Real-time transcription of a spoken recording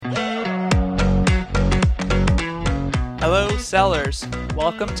Sellers,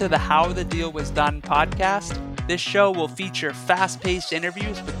 welcome to the How the Deal Was Done podcast. This show will feature fast-paced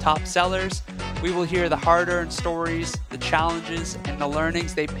interviews with top sellers. We will hear the hard-earned stories, the challenges, and the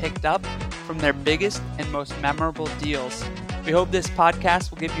learnings they picked up from their biggest and most memorable deals. We hope this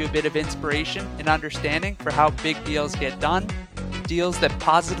podcast will give you a bit of inspiration and understanding for how big deals get done, deals that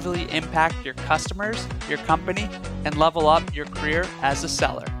positively impact your customers, your company, and level up your career as a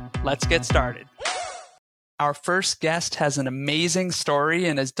seller. Let's get started. Our first guest has an amazing story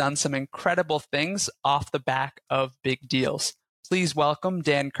and has done some incredible things off the back of big deals. Please welcome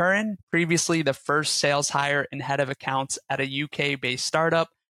Dan Currin, previously the first sales hire and head of accounts at a UK-based startup,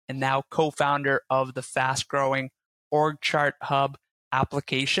 and now co-founder of the fast-growing OrgChartHub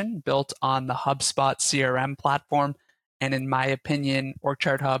application built on the HubSpot CRM platform. And in my opinion,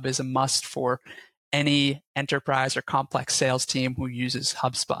 OrgChartHub is a must for any enterprise or complex sales team who uses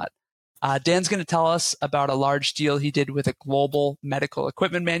HubSpot. Dan's going to tell us about a large deal he did with a global medical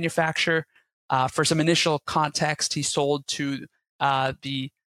equipment manufacturer. For some initial context, he sold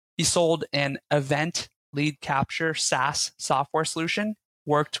an event lead capture SaaS software solution,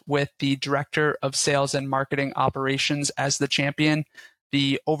 worked with the director of sales and marketing operations as the champion.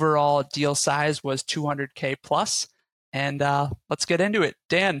 The overall deal size was $200K plus. And let's get into it.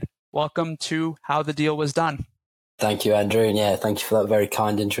 Dan, welcome to How the Deal Was Done. Thank you, Andrew. And thank you for that very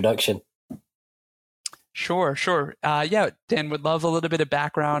kind introduction. Sure. Dan, would love a little bit of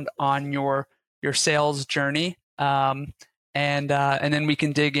background on your sales journey, and then we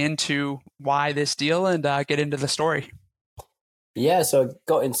can dig into why this deal and get into the story. Yeah, so I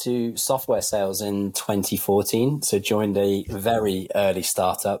got into software sales in 2014. So joined a very early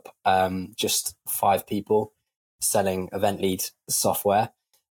startup, just 5 people selling event lead software,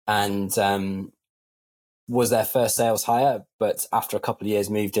 and was their first sales hire. But after a couple of years,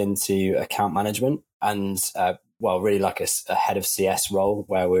 moved into account management and really like a head of CS role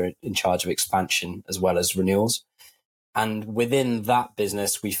where we're in charge of expansion as well as renewals. And within that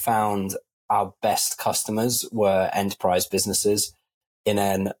business, we found our best customers were enterprise businesses in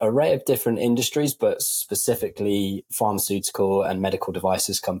an array of different industries, but specifically pharmaceutical and medical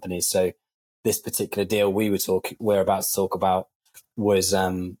devices companies. So this particular deal we're about to talk about was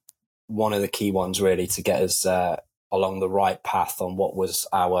one of the key ones really to get us along the right path on what was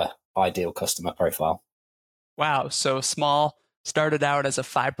our ideal customer profile. Wow. So Small started out as a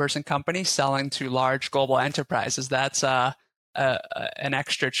 5-person company selling to large global enterprises. That's an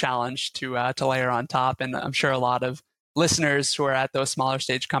extra challenge to layer on top. And I'm sure a lot of listeners who are at those smaller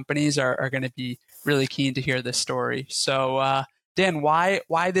stage companies are going to be really keen to hear this story. So Dan, why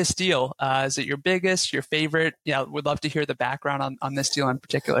this deal? Is it your biggest, your favorite? Yeah, would love to hear the background on this deal in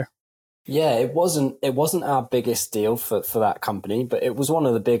particular. Yeah, it wasn't our biggest deal for that company, but it was one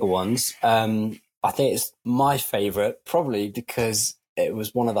of the bigger ones. I think it's my favorite, probably because it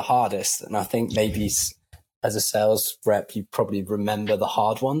was one of the hardest. And I think maybe as a sales rep, you probably remember the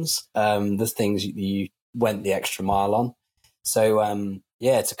hard ones, the things you went the extra mile on. So,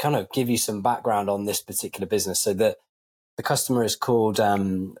 to kind of give you some background on this particular business. So the customer is called,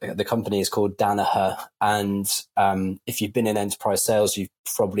 the company is called Danaher. And if you've been in enterprise sales, you've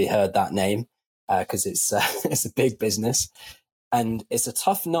probably heard that name because it's a big business. And it's a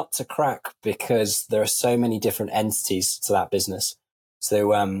tough nut to crack because there are so many different entities to that business. So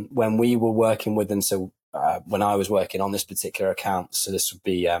when we were working with them, when I was working on this particular account, so this would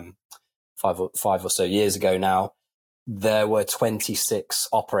be 5 or so years ago now, there were 26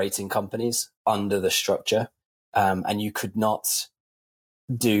 operating companies under the structure. And you could not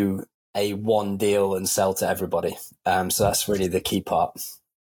do a one deal and sell to everybody. So that's really the key part.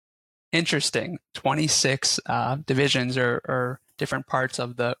 Interesting. 26 divisions or different parts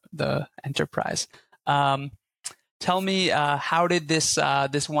of the enterprise. Tell me, how did this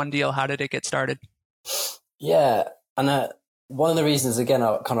one deal, how did it get started? Yeah. And one of the reasons, again,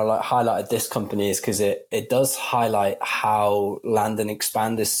 I kind of like highlighted this company is because it does highlight how land and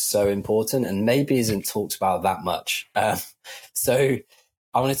expand is so important and maybe isn't talked about that much. So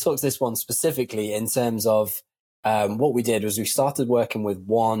I want to talk to this one specifically in terms of what we did was we started working with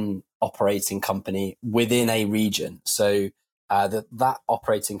one operating company within a region. So that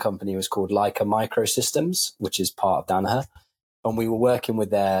operating company was called Leica Microsystems, which is part of Danaher. And we were working with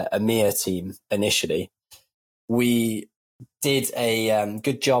their EMEA team initially. We did a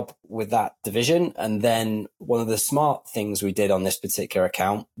good job with that division. And then one of the smart things we did on this particular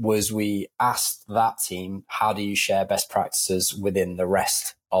account was we asked that team, how do you share best practices within the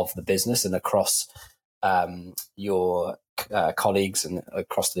rest of the business and across your colleagues and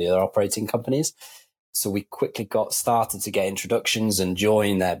across the other operating companies? So we quickly got started to get introductions and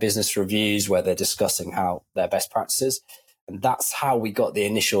join their business reviews where they're discussing how their best practices. And that's how we got the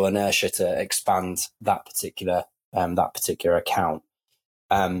initial inertia to expand that particular account.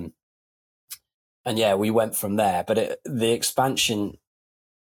 And yeah, we went from there. But the expansion,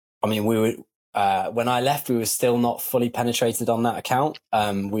 I mean, we were when I left, we were still not fully penetrated on that account.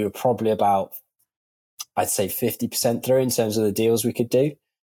 We were probably about, I'd say, 50% through in terms of the deals we could do.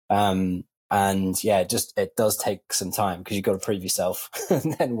 And yeah, it does take some time because you've got to prove yourself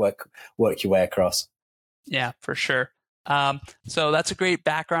and then work your way across. Yeah, for sure. So that's a great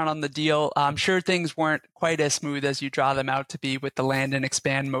background on the deal. I'm sure things weren't quite as smooth as you draw them out to be with the land and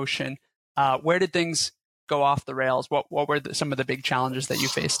expand motion. Where did things go off the rails? What were some of the big challenges that you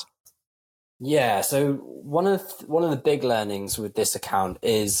faced? Yeah, so one of the big learnings with this account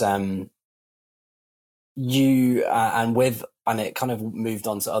is and it kind of moved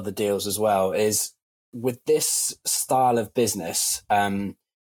on to other deals as well, is with this style of business,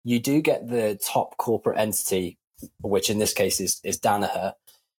 you do get the top corporate entity, which in this case is Danaher.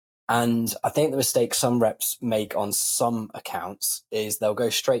 And I think the mistake some reps make on some accounts is they'll go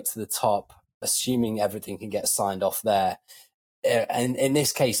straight to the top, assuming everything can get signed off there. And in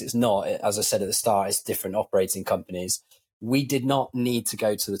this case, it's not. As I said at the start, it's different operating companies. We did not need to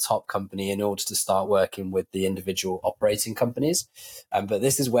go to the top company in order to start working with the individual operating companies. But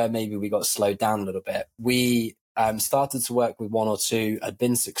this is where maybe we got slowed down a little bit. We started to work with one or two, had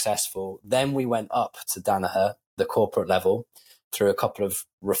been successful. Then we went up to Danaher, the corporate level, through a couple of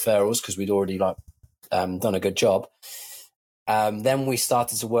referrals because we'd already done a good job. Then we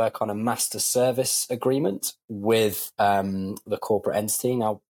started to work on a master service agreement with the corporate entity.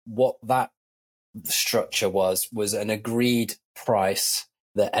 Now, what that structure was an agreed price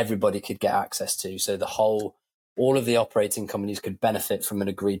that everybody could get access to. So all of the operating companies could benefit from an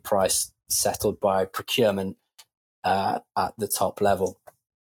agreed price settled by procurement at the top level.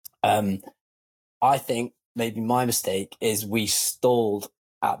 I think maybe my mistake is we stalled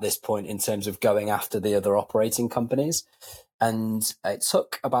at this point in terms of going after the other operating companies. And it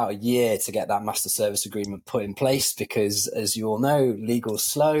took about a year to get that master service agreement put in place because, as you all know, legal's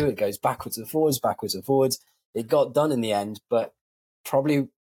slow. It goes backwards and forwards, backwards and forwards. It got done in the end, but probably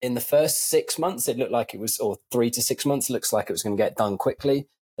in the first 6 months, it looked like it was, or 3 to 6 months, looks like it was going to get done quickly.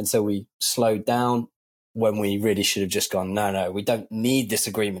 And so we slowed down when we really should have just gone, no, we don't need this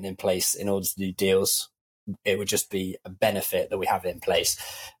agreement in place in order to do deals. It would just be a benefit that we have it in place.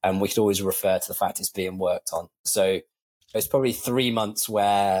 And we could always refer to the fact it's being worked on. So it's probably 3 months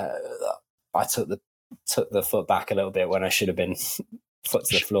where I took the foot back a little bit when I should have been foot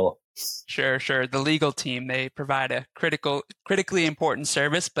to the floor. Sure. The legal team, they provide a critically important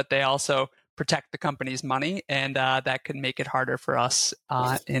service, but they also protect the company's money, and that can make it harder for us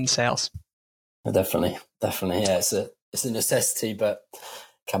in sales. Definitely. Yeah, it's a necessity, but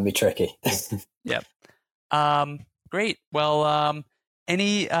can be tricky. Yep. Great. Well,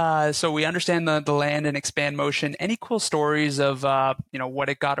 so we understand the land and expand motion. Any cool stories of what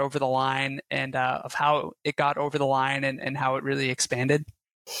it got over the line and of how it got over the line and how it really expanded?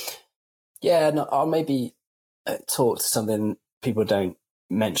 Yeah, no, I'll maybe talk to something people don't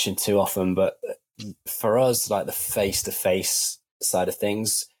mention too often, but for us, like the face-to-face side of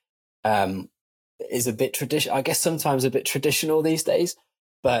things is a bit traditional. I guess sometimes a bit traditional these days,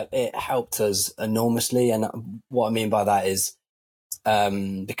 but it helped us enormously. And what I mean by that is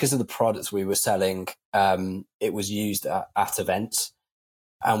because of the products we were selling, it was used at events.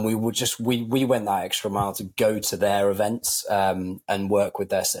 And we went that extra mile to go to their events and work with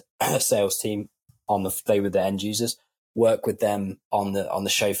their sales team they were the end users, work with them on the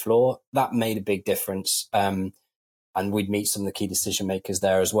show floor. That made a big difference. And we'd meet some of the key decision makers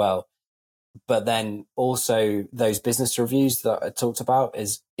there as well. But then also those business reviews that I talked about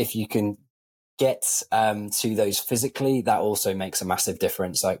is if you can get to those physically, that also makes a massive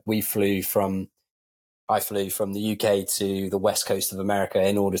difference. Like I flew from the UK to the West Coast of America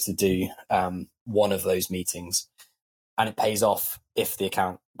in order to do one of those meetings. And it pays off if the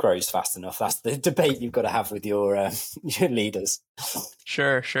account grows fast enough. That's the debate you've got to have with your leaders.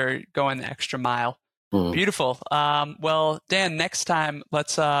 Sure. Going the extra mile. Beautiful. Well, Dan, next time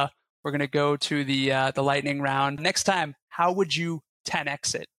we're going to go to the lightning round. Next time, how would you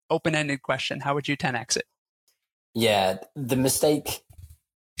 10x it? Open-ended question. How would you 10x it? Yeah, the mistake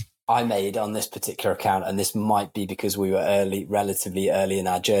I made on this particular account, and this might be because we were relatively early in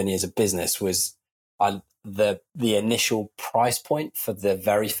our journey as a business, was the initial price point for the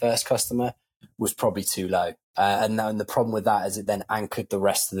very first customer was probably too low. And the problem with that is it then anchored the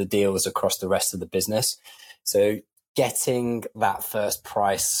rest of the deals across the rest of the business. So getting that first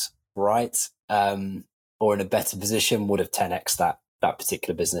price right or in a better position would have 10x that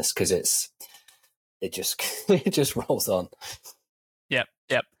particular business, because it just it just rolls on. Yep.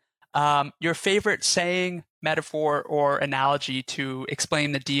 Your favorite saying, metaphor, or analogy to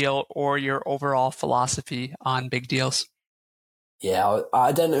explain the deal or your overall philosophy on big deals? Yeah,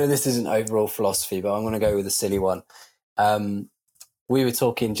 I don't know. This isn't overall philosophy, but I'm going to go with a silly one. We were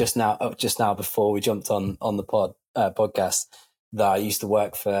talking just now before we jumped on the podcast that I used to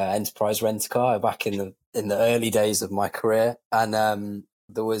work for Enterprise Rent a Car back in the early days of my career, and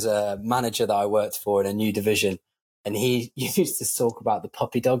there was a manager that I worked for in a new division, and he used to talk about the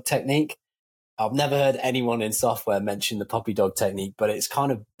puppy dog technique. I've never heard anyone in software mention the puppy dog technique, but it's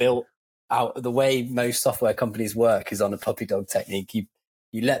kind of built out. The way most software companies work is on a puppy dog technique.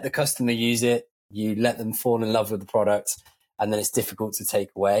 You let the customer use it, you let them fall in love with the product, and then it's difficult to take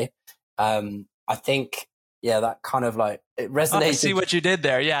away. I think, that kind of like it resonates. I see what you did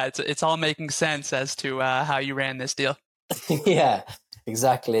there. Yeah, it's all making sense as to how you ran this deal. Yeah,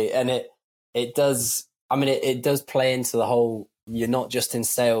 exactly, and it does. I mean, it does play into the whole. You're not just in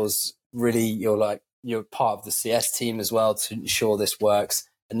sales. Really, you're part of the CS team as well to ensure this works.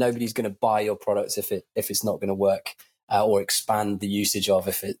 And nobody's going to buy your products if it's not going to work or expand the usage of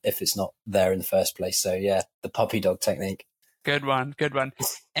if it's not there in the first place. So yeah, the puppy dog technique. Good one.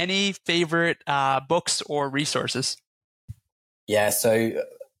 Any favorite books or resources? Yeah, so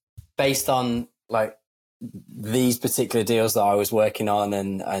based on like these particular deals that I was working on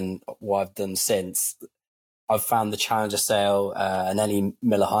and what I've done since, I've found the Challenger Sale and Ellie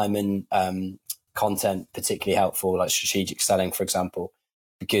Miller-Hyman content particularly helpful, like strategic selling, for example,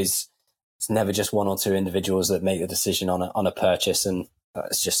 because it's never just one or two individuals that make the decision on a purchase, and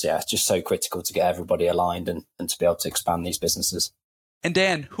it's just so critical to get everybody aligned and to be able to expand these businesses. And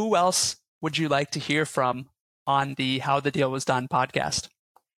Dan, who else would you like to hear from on the How the Deal Was Done podcast?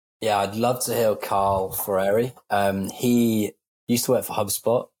 Yeah, I'd love to hear Carl Ferreri. He used to work for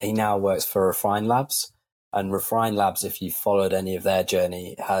HubSpot. He now works for Refine Labs. And Refine Labs, if you've followed any of their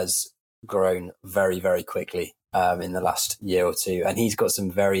journey, has grown very, very quickly in the last year or two. And he's got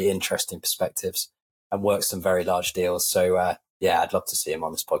some very interesting perspectives and works some very large deals. So, I'd love to see him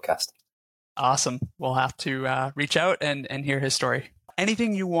on this podcast. Awesome. We'll have to reach out and hear his story.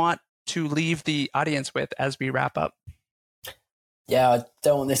 Anything you want to leave the audience with as we wrap up? Yeah, I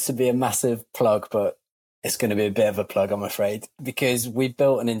don't want this to be a massive plug, but it's going to be a bit of a plug, I'm afraid, because we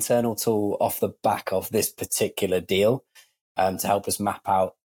built an internal tool off the back of this particular deal to help us map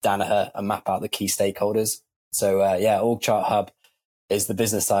out Danaher and map out the key stakeholders. So, OrgChartHub is the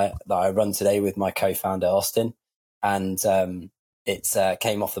business that I run today with my co-founder, Austin. And it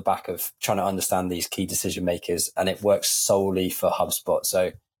came off the back of trying to understand these key decision makers, and it works solely for HubSpot. So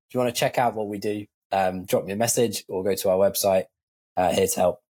if you want to check out what we do, drop me a message or go to our website. Here to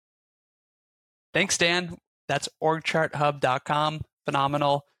help. Thanks, Dan. That's OrgChartHub.com.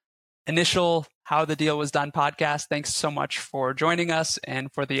 Phenomenal. Initial How the Deal Was Done podcast. Thanks so much for joining us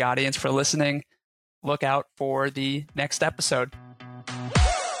and for the audience for listening. Look out for the next episode.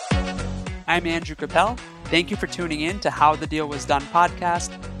 I'm Andrew Capel. Thank you for tuning in to How the Deal Was Done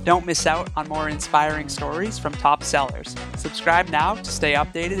podcast. Don't miss out on more inspiring stories from top sellers. Subscribe now to stay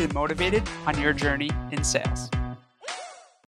updated and motivated on your journey in sales.